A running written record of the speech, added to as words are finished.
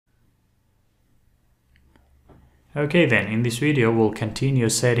Okay, then in this video we'll continue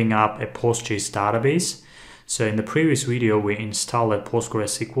setting up a PostGIS database. So in the previous video we installed a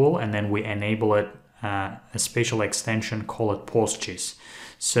PostgreSQL and then we enabled a special extension called PostGIS.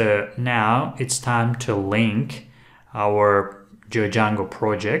 So now it's time to link our GeoDjango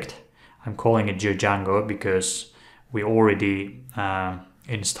project. I'm calling it GeoDjango because we already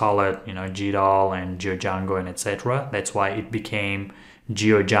installed GDAL and GeoDjango and etc. That's why it became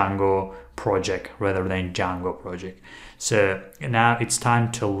GeoDjango project rather than Django project. So now it's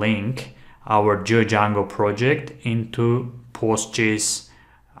time to link our GeoDjango project into PostGIS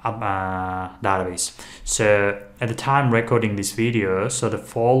database. So at the time recording this video, so the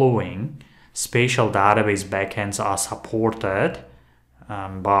following spatial database backends are supported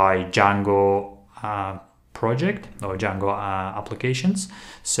by Django project or Django applications.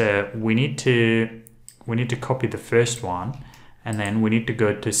 So we need to copy the first one, and then we need to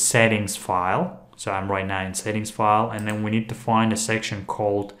go to settings file. So I'm right now in settings file, and then we need to find a section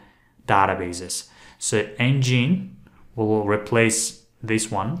called databases. So engine will replace this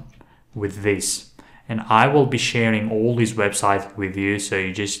one with this, and I will be sharing all these websites with you, so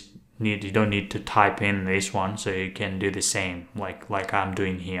you don't need to type in this one, so you can do the same like I'm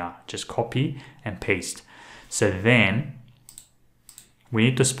doing here. Just copy and paste. So then we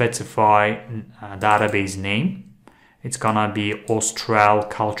need to specify a database name. It's gonna be Austral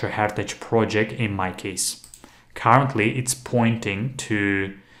Culture Heritage Project in my case. Currently it's pointing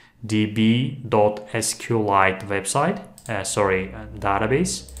to db.sqlite website,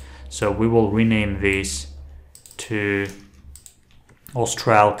 database. So we will rename this to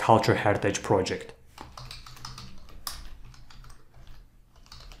Austral Culture Heritage Project.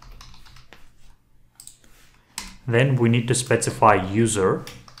 Then we need to specify user,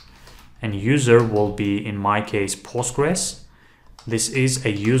 and user will be, in my case, Postgres. This is a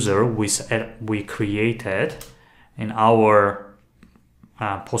user we created in our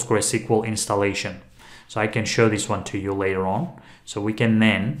PostgreSQL installation. So I can show this one to you later on. So we can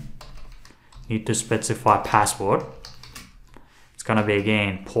then need to specify password. It's gonna be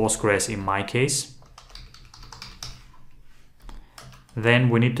again Postgres in my case. Then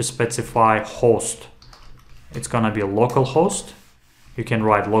we need to specify host. It's gonna be a local host. You can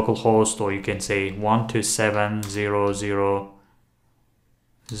write localhost, or you can say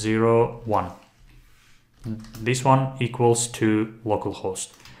 127.0.0.0.1. This one equals to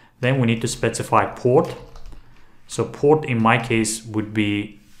localhost. Then we need to specify port. So port in my case would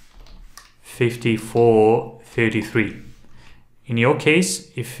be 5433. In your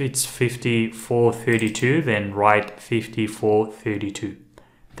case, if it's 5432, then write 5432.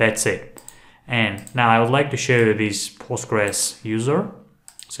 That's it. And now I would like to show you this Postgres user.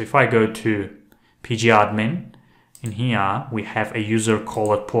 So if I go to pgadmin, in here we have a user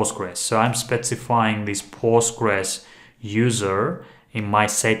called Postgres. So I'm specifying this Postgres user in my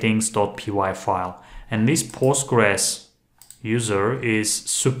settings.py file. And this Postgres user is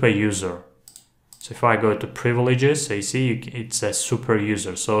super user. So if I go to privileges, so you see it's a super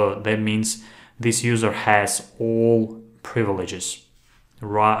user. So that means this user has all privileges.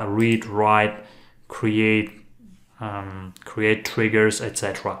 Read, write, create triggers,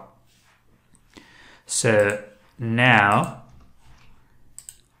 etc. So now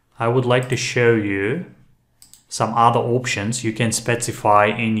I would like to show you some other options you can specify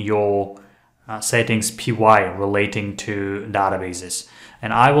in your settings PY relating to databases,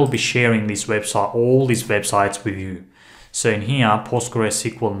 and I will be sharing this website, all these websites with you. So in here,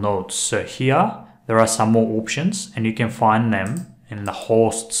 PostgreSQL nodes. So here there are some more options, and you can find them in the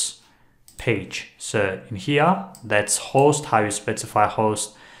hosts page. So in here, that's host, how you specify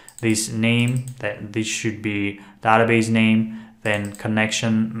host, this name, this should be database name, then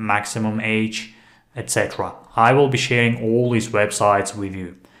connection, maximum age, etc. I will be sharing all these websites with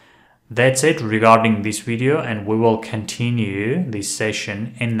you. That's it regarding this video, and we will continue this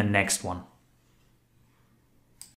session in the next one.